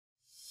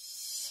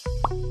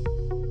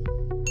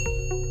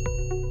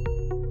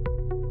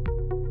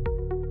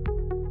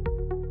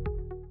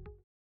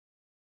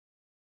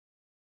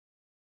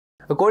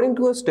According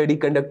to a study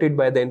conducted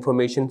by the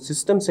Information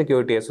System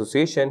Security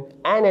Association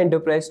and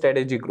Enterprise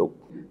Strategy Group,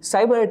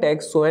 cyber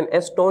attacks saw an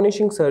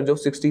astonishing surge of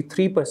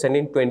 63%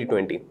 in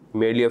 2020,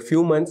 merely a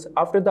few months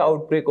after the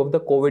outbreak of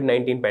the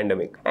COVID-19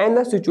 pandemic. And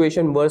the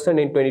situation worsened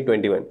in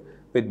 2021,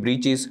 with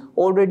breaches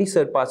already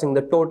surpassing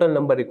the total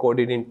number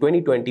recorded in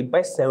 2020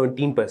 by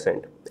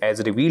 17%,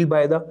 as revealed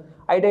by the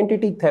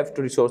Identity Theft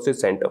Resources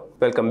Center.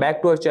 Welcome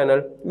back to our channel,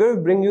 where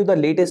we bring you the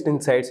latest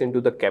insights into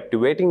the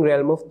captivating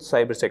realm of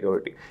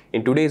cybersecurity.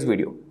 In today's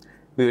video,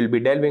 we will be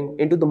delving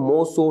into the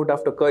most sought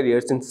after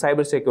careers in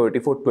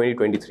cybersecurity for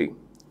 2023.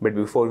 But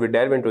before we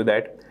delve into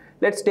that,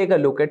 let's take a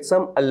look at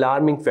some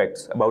alarming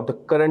facts about the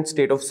current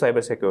state of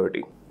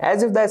cybersecurity.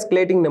 As if the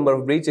escalating number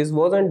of breaches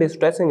wasn't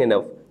distressing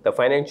enough, the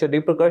financial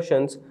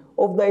repercussions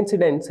of the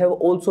incidents have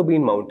also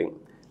been mounting.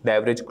 The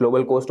average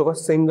global cost of a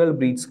single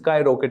breach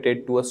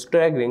skyrocketed to a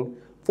staggering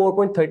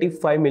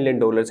 $4.35 million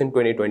in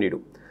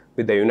 2022,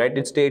 with the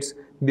United States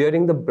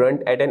bearing the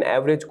brunt at an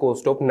average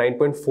cost of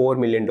 $9.4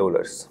 million.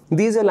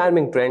 These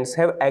alarming trends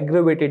have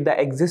aggravated the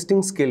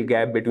existing skill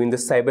gap between the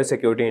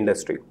cybersecurity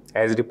industry.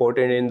 As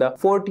reported in the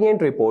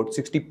Fortient report,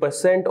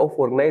 60% of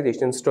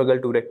organizations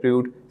struggle to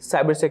recruit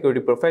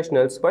cybersecurity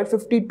professionals, while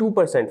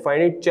 52%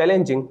 find it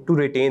challenging to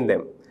retain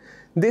them.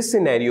 This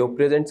scenario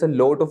presents a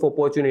lot of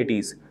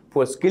opportunities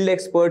for skilled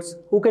experts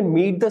who can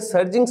meet the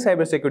surging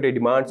cybersecurity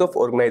demands of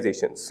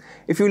organizations.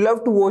 If you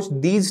love to watch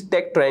these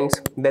tech trends,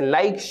 then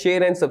like,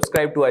 share and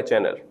subscribe to our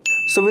channel.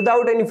 So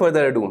without any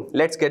further ado,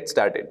 let's get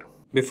started.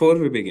 Before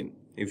we begin,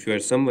 if you are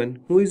someone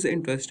who is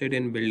interested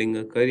in building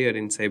a career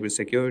in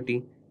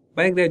cybersecurity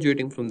by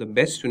graduating from the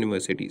best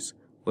universities,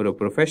 or a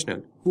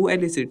professional who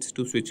elicits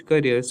to switch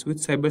careers with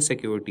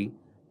cybersecurity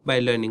by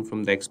learning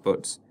from the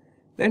experts,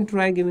 then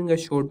try giving a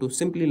shot to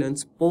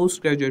Simplilearn's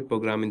postgraduate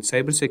program in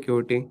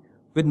cybersecurity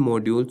with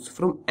modules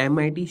from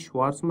MIT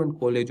Schwarzman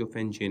College of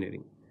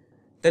Engineering.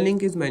 The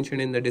link is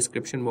mentioned in the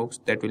description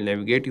box that will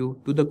navigate you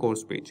to the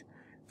course page,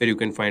 where you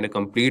can find a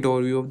complete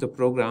overview of the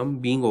program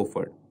being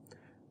offered.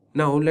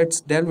 Now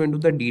let's delve into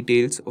the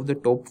details of the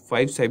top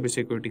 5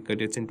 cybersecurity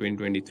careers in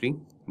 2023.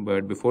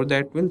 But before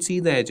that, we'll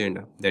see the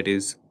agenda. That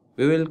is,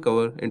 we will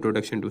cover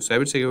introduction to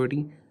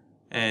cybersecurity,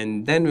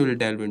 and then we will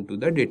delve into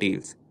the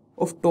details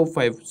of top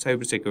 5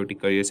 cybersecurity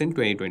careers in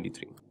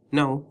 2023.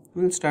 Now,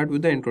 we'll start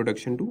with the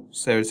introduction to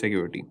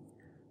cybersecurity.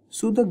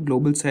 So, the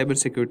global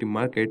cybersecurity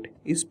market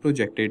is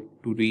projected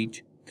to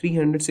reach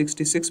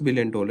 $366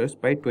 billion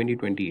by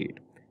 2028,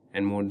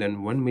 and more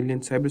than 1 million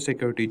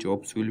cybersecurity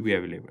jobs will be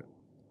available.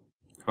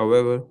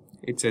 However,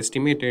 it's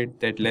estimated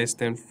that less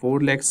than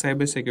 4 lakh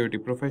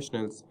cybersecurity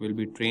professionals will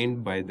be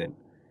trained by then.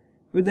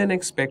 With an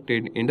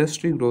expected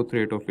industry growth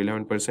rate of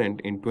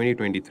 11% in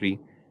 2023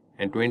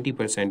 and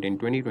 20% in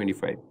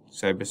 2025,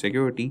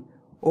 cybersecurity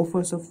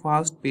offers a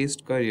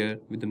fast-paced career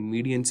with a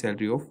median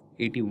salary of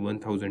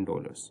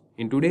 $81,000.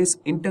 In today's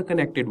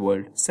interconnected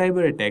world,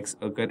 cyber attacks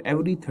occur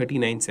every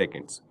 39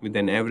 seconds, with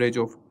an average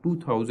of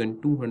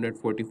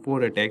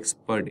 2,244 attacks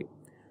per day.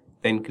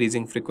 The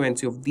increasing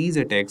frequency of these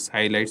attacks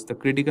highlights the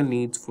critical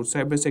needs for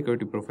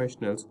cybersecurity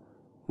professionals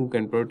who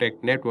can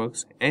protect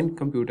networks and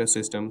computer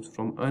systems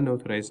from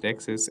unauthorized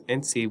access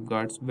and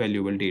safeguards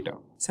valuable data.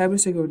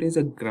 Cybersecurity is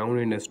a ground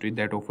industry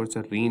that offers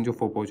a range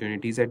of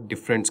opportunities at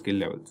different skill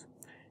levels.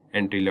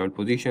 Entry-level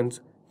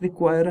positions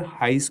require a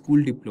high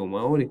school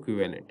diploma or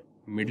equivalent.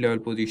 Mid-level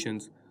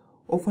positions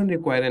often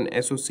require an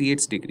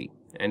associate's degree,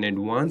 and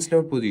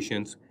advanced-level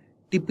positions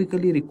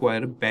typically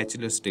require a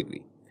bachelor's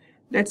degree.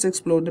 Let's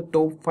explore the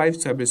top 5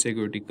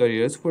 cybersecurity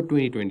careers for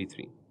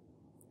 2023.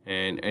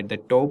 And at the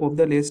top of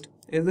the list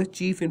is the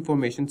Chief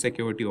Information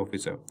Security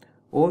Officer,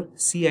 or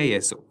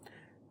CISO.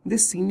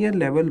 This senior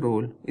level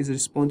role is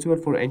responsible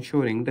for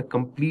ensuring the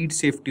complete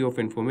safety of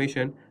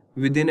information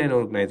within an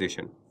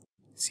organization.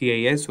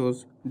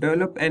 CISOs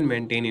develop and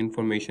maintain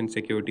information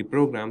security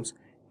programs,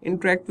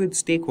 interact with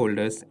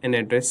stakeholders, and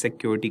address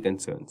security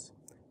concerns.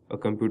 A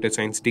computer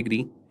science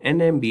degree, an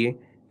MBA,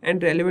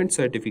 and relevant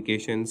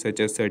certifications such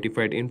as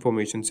Certified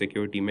Information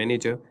Security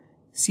Manager,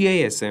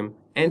 CISM,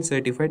 and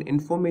Certified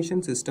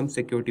Information System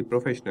Security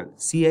Professional,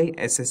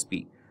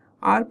 CISSP,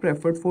 are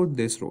preferred for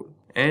this role.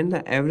 And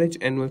the average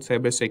annual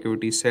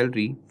cybersecurity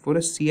salary for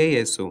a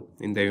CISO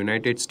in the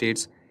United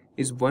States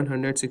is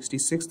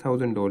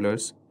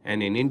 $166,000,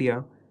 and in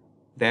India,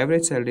 the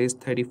average salary is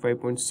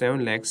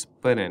 35.7 lakhs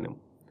per annum.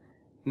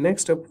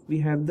 Next up, we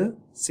have the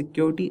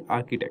security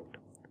architect.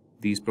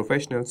 These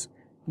professionals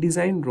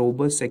design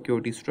robust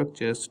security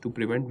structures to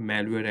prevent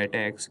malware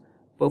attacks,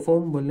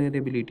 perform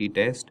vulnerability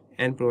tests,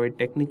 and provide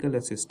technical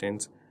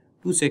assistance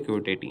to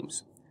security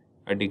teams.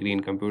 A degree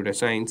in computer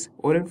science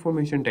or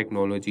information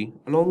technology,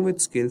 along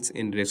with skills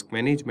in risk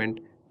management,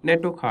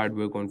 network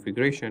hardware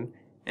configuration,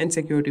 and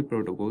security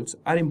protocols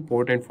are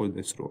important for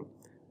this role.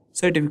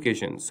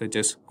 Certifications such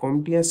as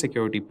CompTIA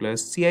Security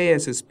Plus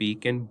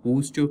CISSP can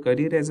boost your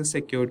career as a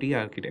security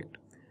architect.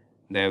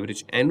 The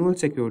average annual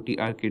security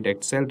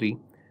architect salary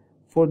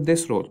for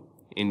this role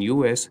in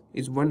US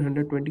is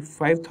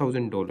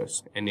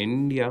 $125,000 and in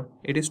India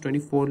it is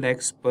 24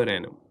 lakhs per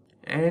annum.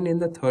 And in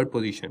the third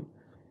position,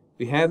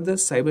 we have the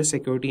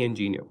cybersecurity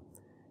engineer.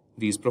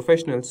 These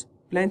professionals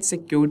plan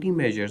security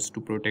measures to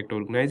protect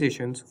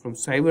organizations from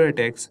cyber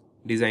attacks,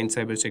 design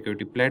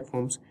cybersecurity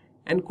platforms,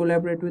 and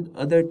collaborate with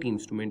other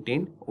teams to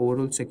maintain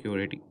overall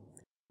security.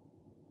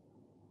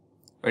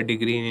 A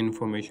degree in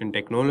information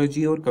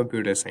technology or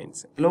computer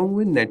science, along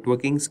with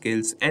networking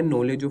skills and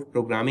knowledge of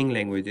programming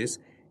languages,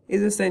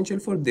 is essential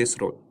for this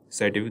role.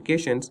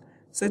 Certifications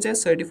such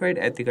as Certified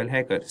Ethical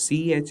Hacker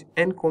 (CEH)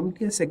 and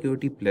CompTIA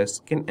Security Plus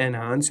can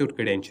enhance your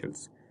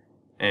credentials.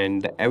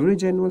 And the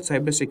average annual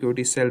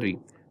cybersecurity salary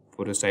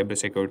for a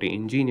cybersecurity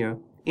engineer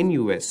in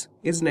US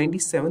is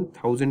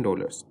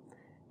 $97,000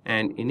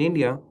 and in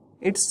India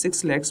it's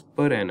 6 lakhs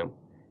per annum,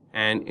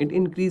 and it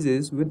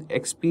increases with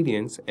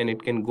experience and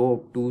it can go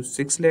up to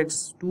 6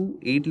 lakhs to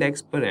 8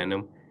 lakhs per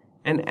annum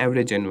an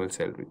average annual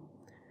salary.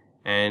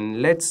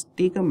 And let's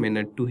take a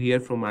minute to hear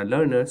from our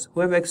learners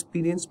who have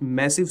experienced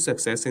massive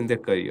success in their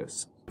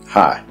careers.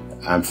 Hi,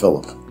 I'm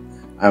Philip.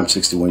 I'm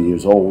 61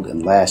 years old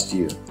and last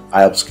year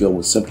I upskilled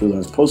with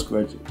Simplilearn's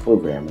postgraduate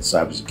program in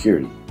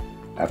cybersecurity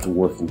after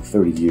working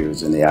 30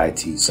 years in the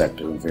IT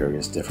sector in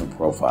various different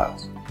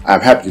profiles.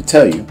 I'm happy to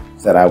tell you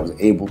that I was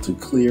able to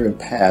clear and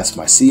pass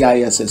my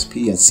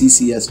CISSP and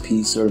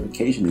CCSP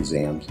certification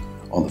exams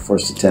on the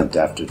first attempt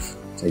after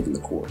taking the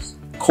course.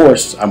 The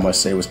course, I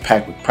must say, was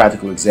packed with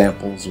practical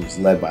examples. It was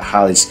led by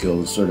highly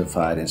skilled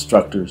certified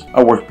instructors.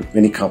 I worked with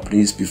many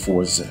companies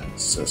before as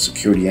a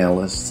security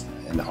analyst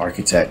and an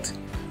architect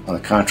on a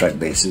contract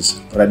basis,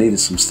 but I needed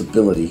some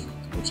stability,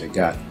 which I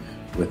got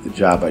with the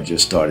job I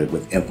just started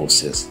with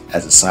Infosys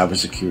as a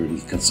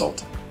cybersecurity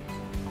consultant.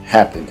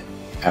 Happened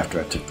after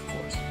I took the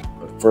course.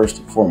 But first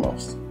and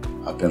foremost,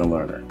 I've been a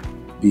learner.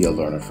 Be a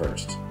learner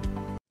first.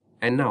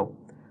 And now,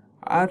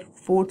 our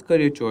fourth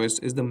career choice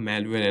is the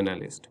malware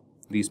analyst.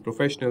 These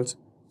professionals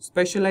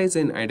specialize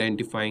in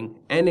identifying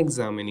and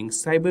examining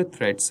cyber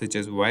threats such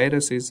as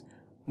viruses,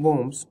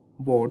 worms,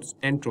 bots,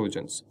 and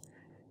trojans.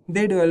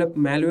 They develop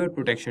malware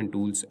protection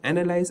tools,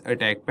 analyze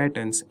attack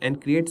patterns,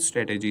 and create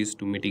strategies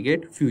to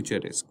mitigate future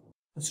risk.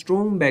 A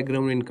strong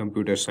background in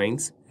computer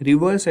science,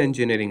 reverse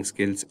engineering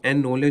skills,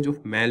 and knowledge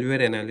of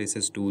malware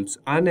analysis tools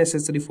are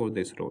necessary for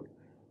this role.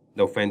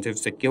 The Offensive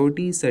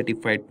Security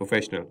Certified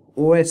Professional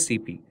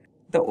 (OSCP).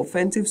 The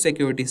Offensive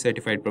Security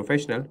Certified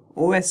Professional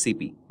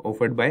 (OSCP),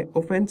 offered by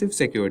Offensive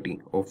Security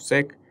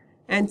 (OffSec)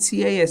 and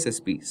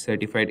CISSP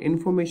Certified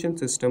Information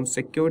Systems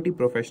Security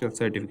Professional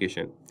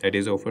Certification, that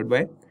is offered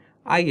by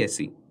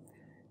ISE.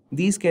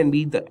 These can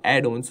be the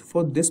add-ons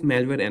for this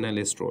malware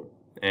analyst role.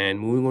 And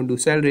moving on to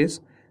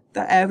salaries,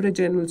 the average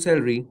annual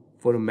salary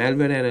for a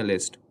malware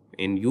analyst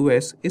in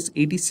US is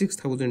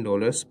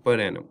 $86,000 per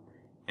annum,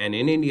 and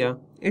in India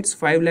it's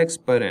 5 lakhs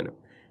per annum,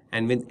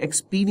 and with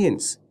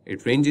experience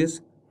it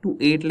ranges to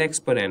 8 lakhs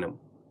per annum.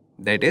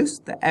 That is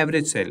the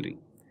average salary.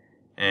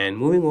 And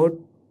moving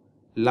on,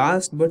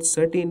 last but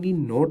certainly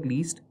not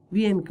least,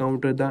 we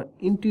encounter the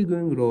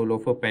intriguing role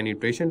of a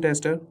penetration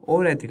tester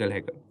or ethical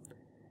hacker.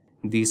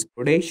 These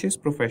audacious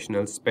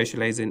professionals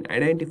specialize in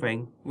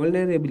identifying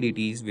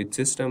vulnerabilities with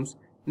systems,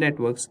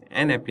 networks,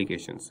 and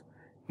applications.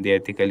 They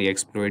ethically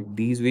exploit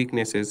these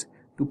weaknesses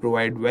to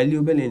provide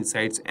valuable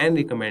insights and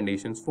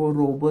recommendations for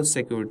robust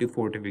security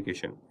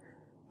fortification.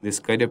 This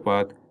career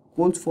path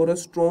calls for a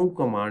strong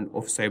command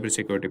of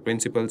cybersecurity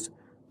principles,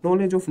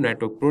 knowledge of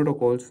network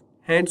protocols,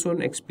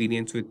 hands-on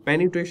experience with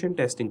penetration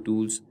testing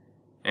tools,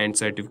 and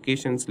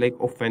certifications like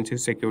Offensive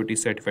Security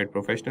Certified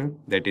Professional,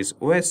 that is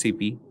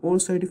OSCP, or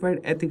Certified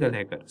Ethical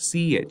Hacker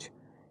 (CEH).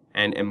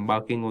 And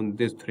embarking on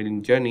this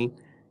thrilling journey,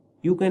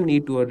 you can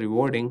lead to a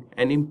rewarding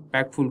and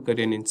impactful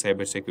career in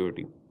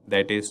cybersecurity.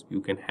 That is,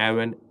 you can have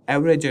an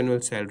average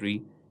annual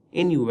salary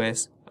in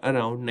US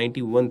around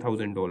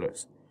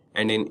 $91,000,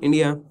 and in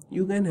India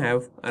you can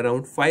have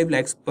around 5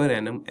 lakhs per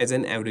annum as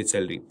an average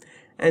salary.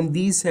 And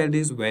these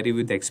salaries vary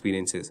with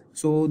experiences.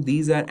 So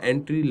these are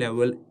entry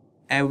level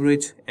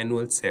average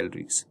annual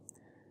salaries.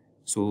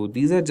 So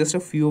these are just a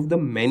few of the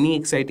many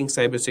exciting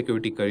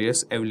cybersecurity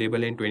careers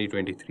available in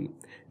 2023.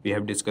 We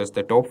have discussed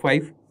the top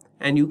 5,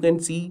 and you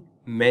can see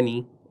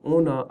many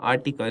on our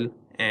article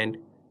and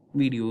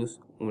videos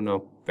on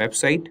our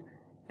website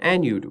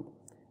and YouTube.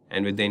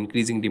 And with the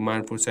increasing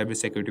demand for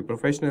cybersecurity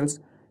professionals,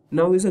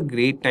 now is a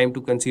great time to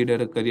consider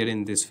a career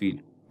in this field.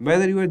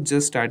 Whether you are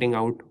just starting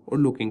out or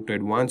looking to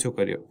advance your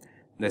career,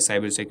 the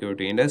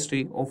cybersecurity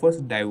industry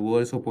offers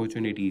diverse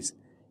opportunities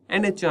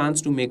and a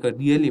chance to make a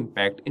real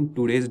impact in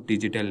today's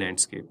digital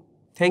landscape.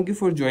 Thank you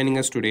for joining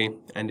us today,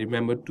 and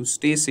remember to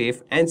stay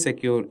safe and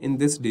secure in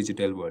this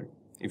digital world.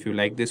 If you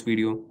like this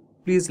video,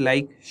 please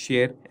like,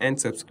 share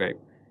and subscribe.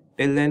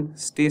 Till then,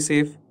 stay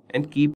safe and keep